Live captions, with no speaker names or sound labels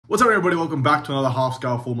What's up everybody, welcome back to another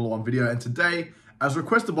half-scale Formula 1 video, and today, as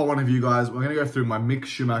requested by one of you guys, we're going to go through my Mick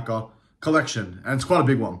Schumacher collection, and it's quite a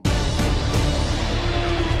big one.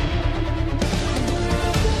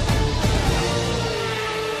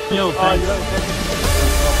 Yo, thank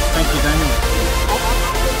you, Daniel.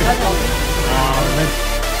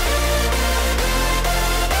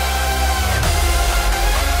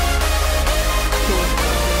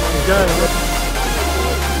 Go.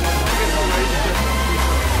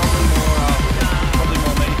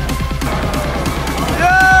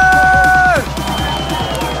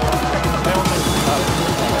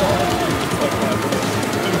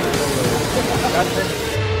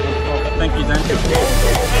 Thank you, Dan.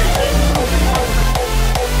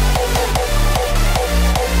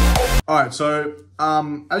 Alright, so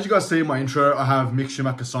as you guys see in my intro, I have Mick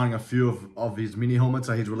Schumacher signing a few of his mini helmets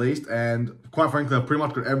that he's released, and quite frankly, I've pretty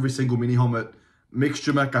much got every single mini helmet Mick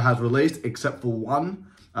Schumacher has released except for one.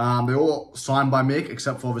 They're all signed by Mick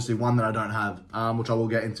except for obviously one that I don't have, which I will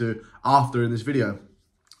get into after in this video.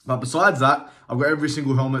 But besides that, I've got every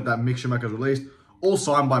single helmet that Mick Schumacher has released, all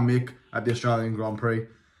signed by Mick at the Australian Grand Prix.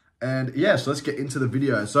 And yeah, so let's get into the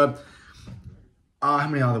video. So, how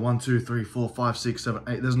many are there? 1, 2, 3, 4, 5, 6, 7,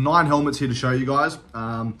 8. There's 9 helmets here to show you guys.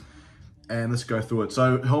 And let's go through it.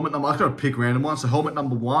 So, helmet number, I've got to pick random ones. So, helmet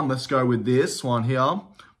number 1, let's go with this one here.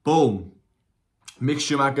 Boom. Mick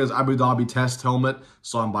Schumacher's Abu Dhabi test helmet,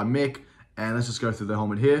 signed by Mick. And let's just go through the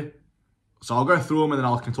helmet here. So, I'll go through them and then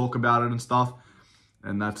I can talk about it and stuff.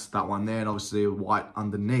 And that's that one there, and obviously white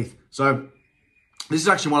underneath. So, this is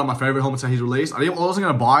actually one of my favorite helmets that he's released. I wasn't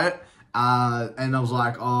going to buy it, and I was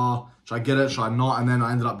like, oh, should I get it, should I not? And then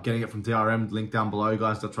I ended up getting it from DRM, link down below,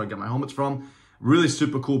 guys. That's where I get my helmets from. Really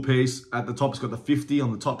super cool piece. At the top, it's got the 50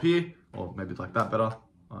 on the top here, or maybe like that better.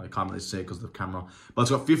 I can't really see it because of the camera. But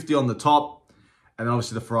it's got 50 on the top, and then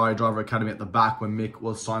obviously the Ferrari Driver Academy at the back when Mick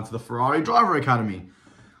was signed to the Ferrari Driver Academy.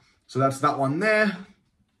 So that's that one there.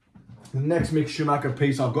 The next Mick Schumacher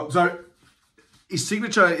piece I've got. So, his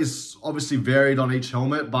signature is obviously varied on each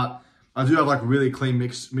helmet, but I do have like really clean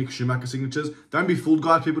Mick Schumacher signatures. Don't be fooled,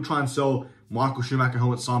 guys. People try and sell Michael Schumacher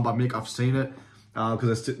helmets signed by Mick. I've seen it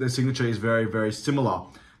because their signature is very, very similar.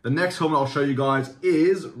 The next helmet I'll show you guys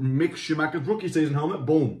is Mick Schumacher's rookie season helmet.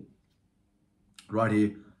 Boom. Right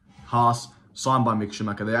here. Haas, signed by Mick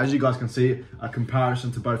Schumacher there. As you guys can see, a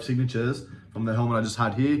comparison to both signatures from the helmet I just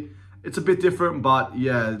had here. It's a bit different, but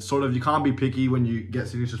yeah, it's sort of, you can't be picky when you get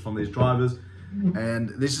signatures from these drivers. And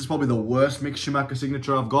this is probably the worst Mick Schumacher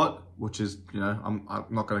signature I've got, which is, you know, I'm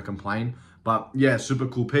not going to complain. But yeah, super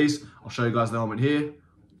cool piece. I'll show you guys the helmet here.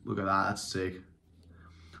 Look at that, that's sick.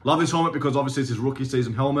 Love this helmet because obviously it's his rookie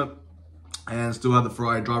season helmet. And still have the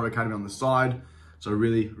Ferrari Driver Academy on the side. So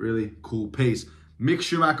really, really cool piece. Mick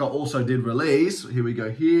Schumacher also did release, here we go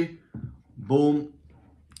here, boom,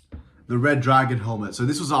 the Red Dragon helmet. So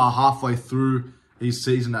this was halfway through his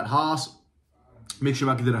season at Haas. Mick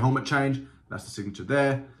Schumacher did a helmet change. That's the signature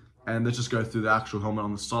there. And let's just go through the actual helmet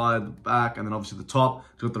on the side, the back, and then obviously the top.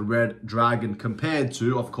 It's got the Red Dragon compared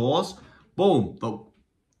to, of course, boom,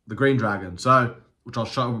 the Green Dragon. So, which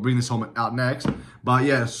I'll bring this helmet out next. But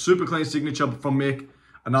yeah, super clean signature from Mick.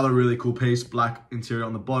 Another really cool piece, black interior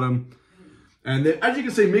on the bottom. And then, as you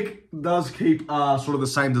can see, Mick does keep sort of the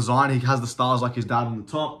same design. He has the stars like his dad on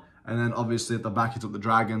the top. And then obviously at the back, he's got the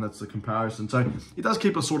dragon. That's the comparison. So he does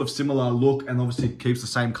keep a sort of similar look and obviously keeps the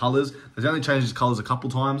same colors. He's only changed his colors a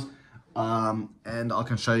couple times. And I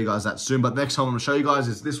can show you guys that soon. But next time I'm going to show you guys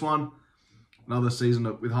is this one. Another season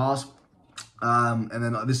with Haas. And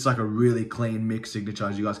then this is like a really clean Mick signature,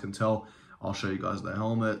 as you guys can tell. I'll show you guys the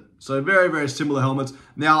helmet. So very, very similar helmets.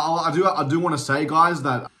 Now, I do want to say, guys,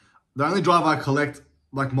 that the only driver I collect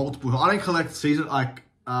like multiple, I don't collect season like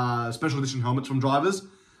special edition helmets from drivers.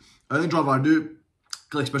 The only driver I do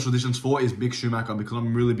collect special editions for is Mick Schumacher because I'm a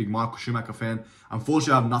really big Michael Schumacher fan.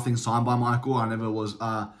 Unfortunately, I have nothing signed by Michael. I never was,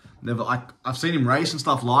 I've seen him race and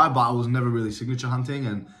stuff live, but I was never really signature hunting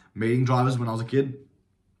and meeting drivers when I was a kid.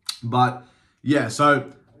 But yeah, so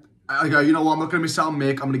I go, you know what, I'm not going to miss out on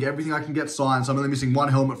Mick. I'm going to get everything I can get signed. So I'm only missing one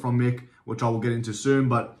helmet from Mick, which I will get into soon,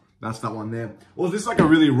 but that's that one there. Well, this is like a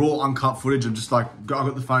really raw, uncut footage of just like, I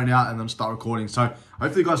got the phone out and then start recording. So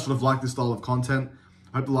hopefully you guys sort of like this style of content.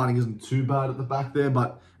 I hope the lighting isn't too bad at the back there,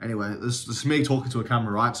 but anyway, this is me talking to a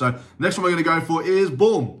camera, right? So next one we're going to go for is,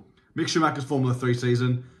 boom, Mick Schumacher's Formula 3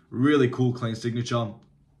 season. Really cool, clean signature.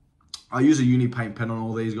 I use a uni paint pen on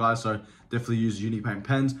all these guys, so definitely use uni paint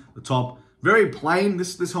pens. The top, very plain,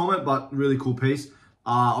 this helmet, but really cool piece.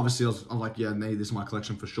 Obviously, I was like, yeah, I need this in my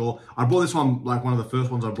collection for sure. I bought this one, like one of the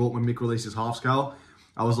first ones I brought when Mick released his half scale.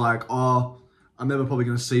 I was like, oh, I'm never probably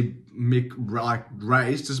going to see Mick like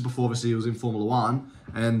race. This is before obviously he was in Formula 1,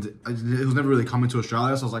 and it was never really coming to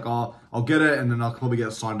Australia. So I was like, oh, I'll get it, and then I'll probably get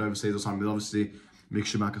it signed overseas or something. But obviously, Mick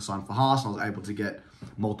Schumacher signed for Haas, and I was able to get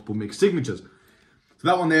multiple Mick signatures. So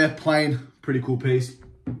that one there, plain, pretty cool piece.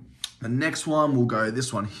 The next one, we'll go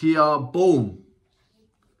this one here. Boom.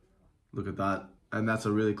 Look at that. And that's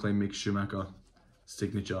a really clean Mick Schumacher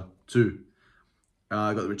signature too.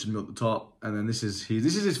 I got the Richard Mille at the top. And then this is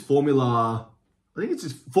his Formula, I think it's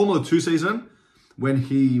his Formula 2 season when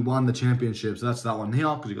he won the championship. So that's that one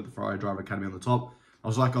here, because you got the Ferrari Driver Academy on the top. I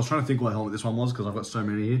was trying to think what helmet this one was, because I've got so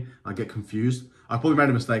many here. I get confused. I probably made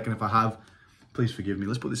a mistake, and if I have, please forgive me.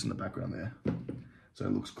 Let's put this in the background there, so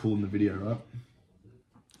it looks cool in the video, right?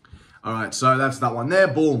 All right, so that's that one there.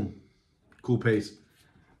 Boom. Cool piece.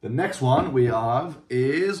 The next one we have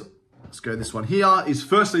is, let's go this one here. His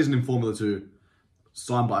first season in Formula 2.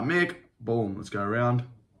 Signed by Mick. Boom. Let's go around.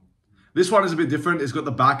 This one is a bit different. It's got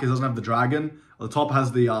the back. It doesn't have the dragon. On the top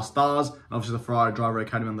has the stars. And obviously the Ferrari Driver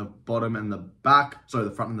Academy on the bottom and the back. Sorry,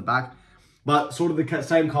 the front and the back. But sort of the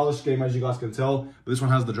same color scheme as you guys can tell. But this one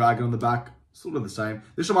has the dragon on the back. Sort of the same.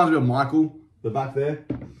 This reminds me of Michael. The back there.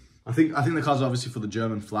 I think the colors are obviously for the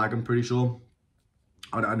German flag, I'm pretty sure.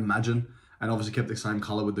 I'd imagine. And obviously kept the same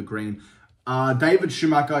color with the green. David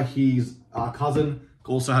Schumacher, his cousin,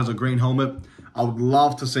 also has a green helmet. I would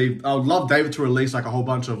love David to release like a whole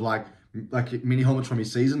bunch of like mini helmets from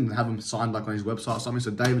his season and have them signed like on his website or something.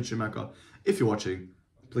 So David Schumacher, if you're watching,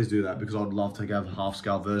 please do that, because I would love to have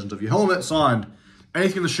half-scale versions of your helmet signed.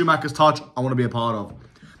 Anything the Schumachers touch, I want to be a part of.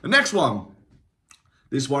 The next one,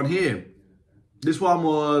 this one here. This one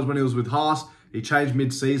was when he was with Haas. He changed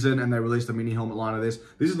mid-season and they released a mini helmet line of this.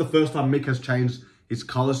 This is the first time Mick has changed his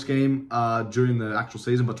color scheme during the actual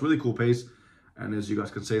season, but it's a really cool piece. And as you guys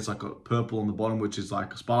can see, it's like a purple on the bottom, which is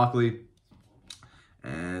like sparkly.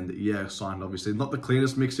 And yeah, signed obviously. Not the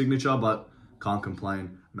cleanest Mick signature, but can't complain.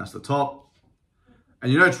 And that's the top.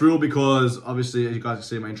 And you know it's real because obviously, as you guys can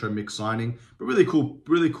see in my intro, Mick signing. But really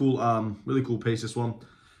cool piece, this one.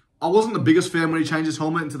 I wasn't the biggest fan when he changed his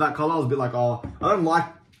helmet into that color. I was a bit like, oh, I don't like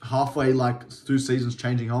halfway like 2 seasons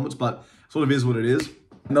changing helmets, but sort of is what it is.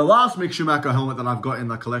 And the last Mick Schumacher helmet that I've got in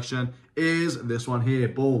the collection is this one here.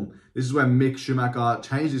 Boom. This is where Mick Schumacher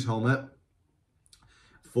changed his helmet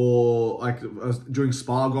for like during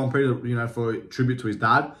Spa Grand Prix, you know, for tribute to his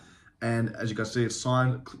dad. And as you guys see, it's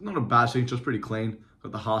signed. Not a bad signature, it's pretty clean.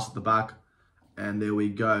 Got the Haas at the back, and there we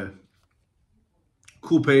go.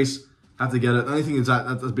 Cool piece. Have to get it. The only thing is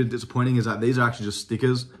that's a bit disappointing is that these are actually just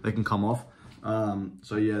stickers. They can come off.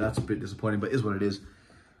 So yeah, that's a bit disappointing, but it is what it is.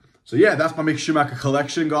 So yeah, that's my Mick Schumacher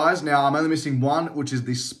collection, guys. Now, I'm only missing one, which is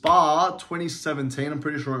the Spa 2017, I'm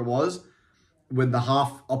pretty sure it was. With the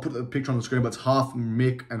half, I'll put the picture on the screen, but it's half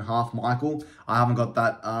Mick and half Michael. I haven't got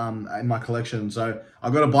that in my collection. So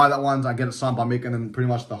I've got to buy that one. I get it signed by Mick, and then pretty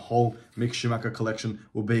much the whole Mick Schumacher collection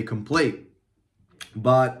will be complete.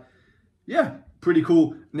 But yeah, pretty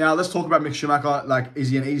cool. Now, let's talk about Mick Schumacher. Like,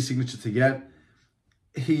 is he an easy signature to get?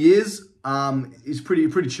 He is. He's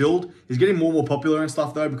pretty chilled. He's getting more and more popular and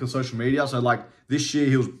stuff though because of social media. So like this year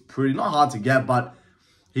he was pretty, not hard to get, but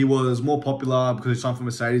he was more popular because he signed for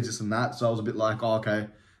Mercedes, this and that. So I was a bit like, oh, okay,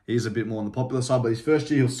 he's a bit more on the popular side. But his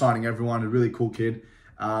first year he was signing everyone, a really cool kid,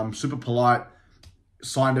 super polite,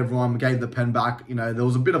 signed everyone, gave the pen back. You know, there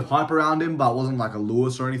was a bit of hype around him, but it wasn't like a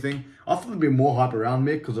Lewis or anything. I thought there'd be more hype around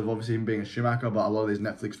Mick because of obviously him being a Schumacher, but a lot of these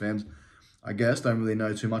Netflix fans, I guess, don't really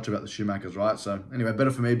know too much about the Schumachers, right? So anyway,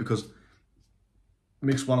 better for me because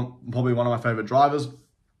Mick's probably one of my favourite drivers,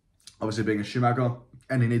 obviously being a Schumacher,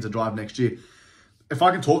 and he needs a drive next year. If I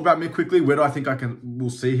can talk about Mick quickly, where do I think we'll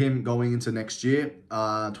see him going into next year,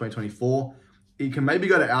 2024? He can maybe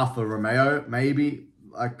go to Alfa Romeo, maybe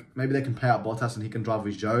they can pay out Bottas and he can drive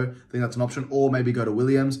with Joe. I think that's an option, or maybe go to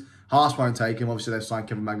Williams. Haas won't take him. Obviously, they've signed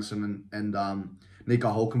Kevin Magnussen and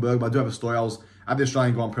Nico Hülkenberg, but I do have a story. I was at the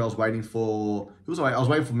Australian Grand Prix. I was waiting for Lewis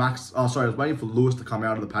to come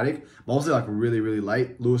out of the paddock. But obviously, like really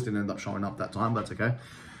late. Lewis didn't end up showing up that time, but that's okay.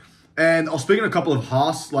 And I was speaking to a couple of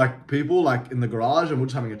Haas people in the garage, and we're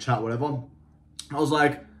just having a chat, whatever. I was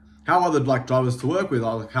like, "How are the drivers to work with?"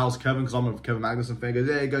 I was like, "How's Kevin?" Because I'm a Kevin Magnussen fan. He goes,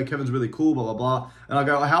 "Yeah, go. Kevin's really cool." Blah blah blah. And I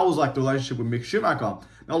go, "How was the relationship with Mick Schumacher?"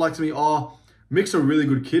 They're like to me, "Oh, Mick's a really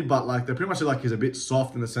good kid, but they're pretty much he's a bit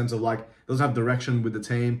soft in the sense of doesn't have direction with the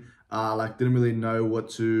team. Didn't really know what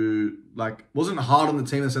to wasn't hard on the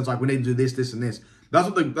team in the sense we need to do this, this, and this." That's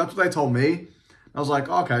what they told me. I was like,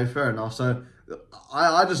 okay, fair enough. So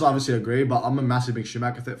I just obviously agree, but I'm a massive Mick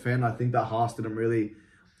Schumacher fan. I think that Haas didn't really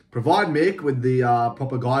provide Mick with the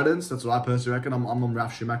proper guidance. That's what I personally reckon. I'm on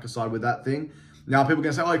Ralf Schumacher's side with that thing. Now people are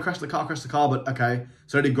gonna say, oh, he crashed the car, but okay,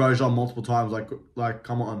 so did Grosjean multiple times. Like,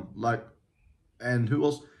 come on, like, and who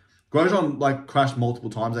else? Grosjean like crashed multiple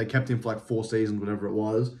times. They kept him for like 4 seasons, whatever it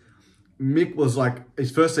was. Mick was like,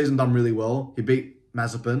 his first season done really well. He beat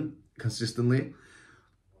Mazepin consistently.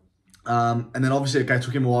 And then obviously, okay, it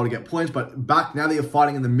took him a while to get points, but back now that you're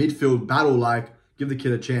fighting in the midfield battle, like, give the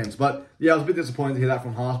kid a chance. But yeah, I was a bit disappointed to hear that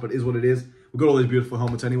from Haas, but it is what it is. We've got all these beautiful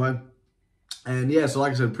helmets anyway. And yeah, so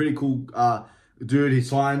like I said, pretty cool dude. He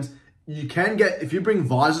signs. You can get, if you bring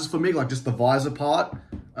visors for Mick, like just the visor part,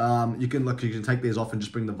 you can take these off and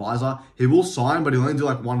just bring the visor. He will sign, but he'll only do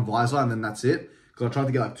like 1 visor and then that's it. Because I tried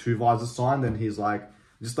to get like 2 visors signed, and he's like,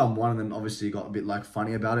 just done 1, and then obviously he got a bit like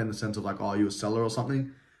funny about it in the sense of like, oh, you a seller or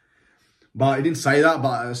something. But he didn't say that,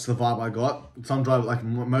 but that's the vibe I got. Some drivers, like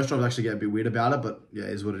most drivers actually get a bit weird about it, but yeah,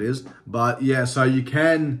 it is what it is. But yeah, so you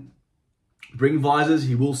can bring visors.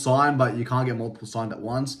 He will sign, but you can't get multiple signed at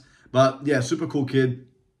once. But yeah, super cool kid.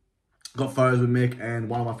 Got photos with Mick, and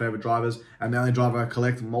one of my favorite drivers, and the only driver I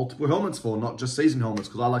collect multiple helmets for, not just season helmets,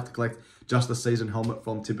 because I like to collect just the season helmet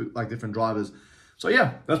from like different drivers. So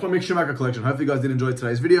yeah, that's my Mick Schumacher collection. Hopefully you guys did enjoy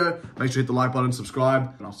today's video. Make sure you hit the like button,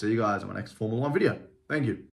 subscribe, and I'll see you guys in my next Formula 1 video. Thank you.